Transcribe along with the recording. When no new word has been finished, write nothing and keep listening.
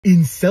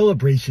In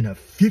celebration of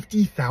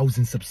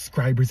 50,000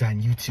 subscribers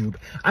on YouTube,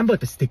 I'm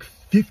about to stick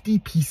 50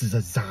 pieces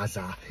of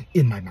Zaza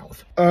in my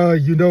mouth.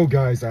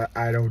 Guys,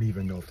 I don't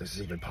even know if this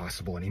is even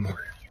possible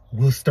anymore.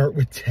 We'll start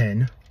with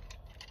 10.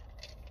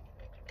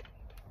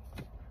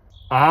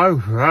 I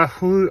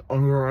vastly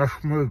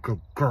underestimate the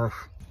girth.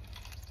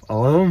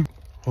 11,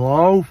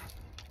 12,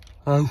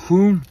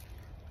 13,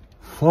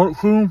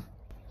 14,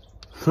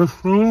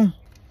 15,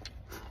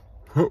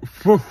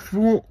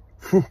 16,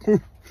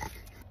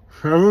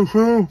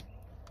 17,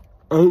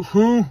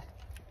 18,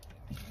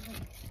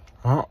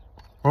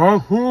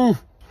 19,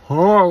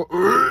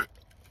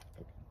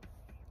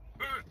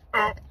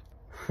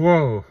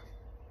 12.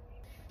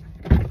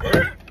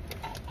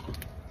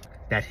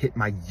 That hit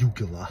my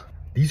uvula.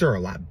 These are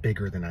a lot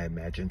bigger than I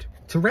imagined.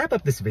 To wrap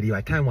up this video,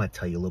 I kind of want to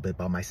tell you a little bit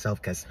about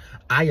myself because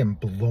I am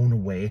blown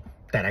away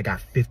that I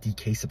got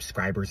 50K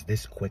subscribers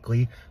this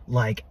quickly.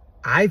 Like,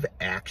 I've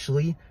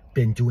actually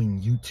been doing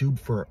YouTube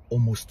for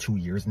almost 2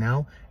 years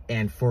now,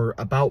 and for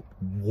about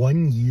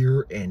 1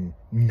 year and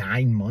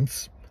 9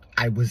 months,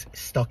 I was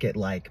stuck at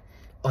like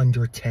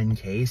under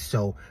 10K.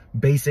 So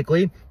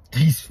basically,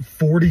 these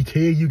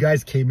 40K you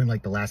guys came in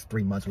like the last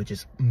 3 months, which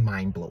is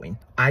mind-blowing.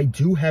 I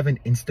do have an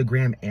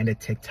Instagram and a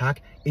TikTok.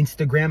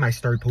 Instagram, I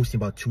started posting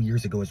about 2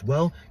 years ago as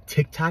well.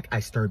 TikTok, I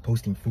started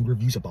posting food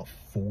reviews about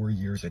 4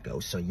 years ago.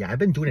 So yeah, I've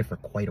been doing it for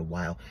quite a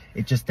while.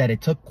 It's just that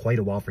it took quite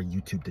a while for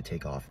YouTube to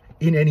take off.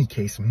 In any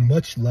case,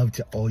 much love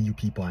to all you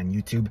people on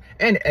YouTube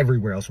and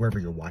everywhere else, wherever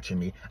you're watching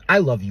me. I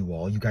love you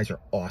all. You guys are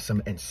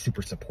awesome and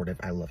super supportive.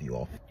 I love you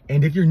all.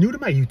 And if you're new to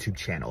my YouTube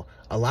channel,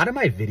 a lot of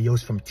my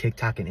videos from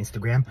TikTok and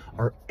Instagram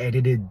are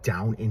edited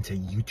down into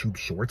YouTube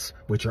Shorts,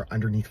 which are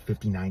underneath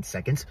 59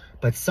 seconds.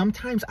 But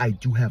sometimes I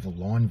do have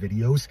long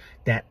videos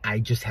that I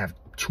just have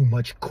too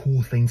much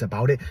cool things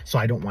about it, so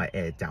I don't want to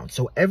edit down.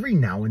 So every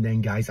now and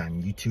then, guys,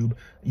 on YouTube,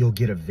 you'll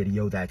get a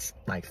video that's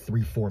like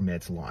 3-4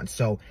 minutes long.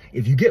 So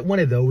if you get one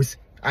of those,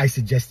 I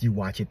suggest you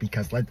watch it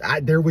because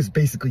there was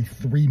basically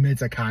 3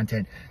 minutes of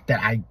content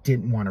that I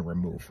didn't want to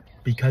remove.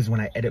 Because when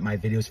I edit my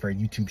videos for a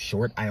YouTube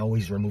short, I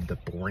always remove the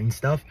boring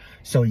stuff.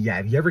 So yeah,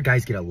 if you ever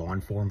guys get a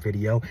long form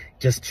video,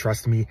 just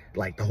trust me,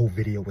 like the whole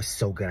video was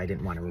so good, I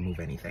didn't want to remove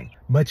anything.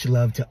 Much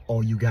love to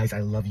all you guys. I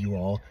love you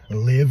all.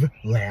 Live,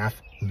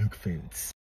 laugh, Luke Foods.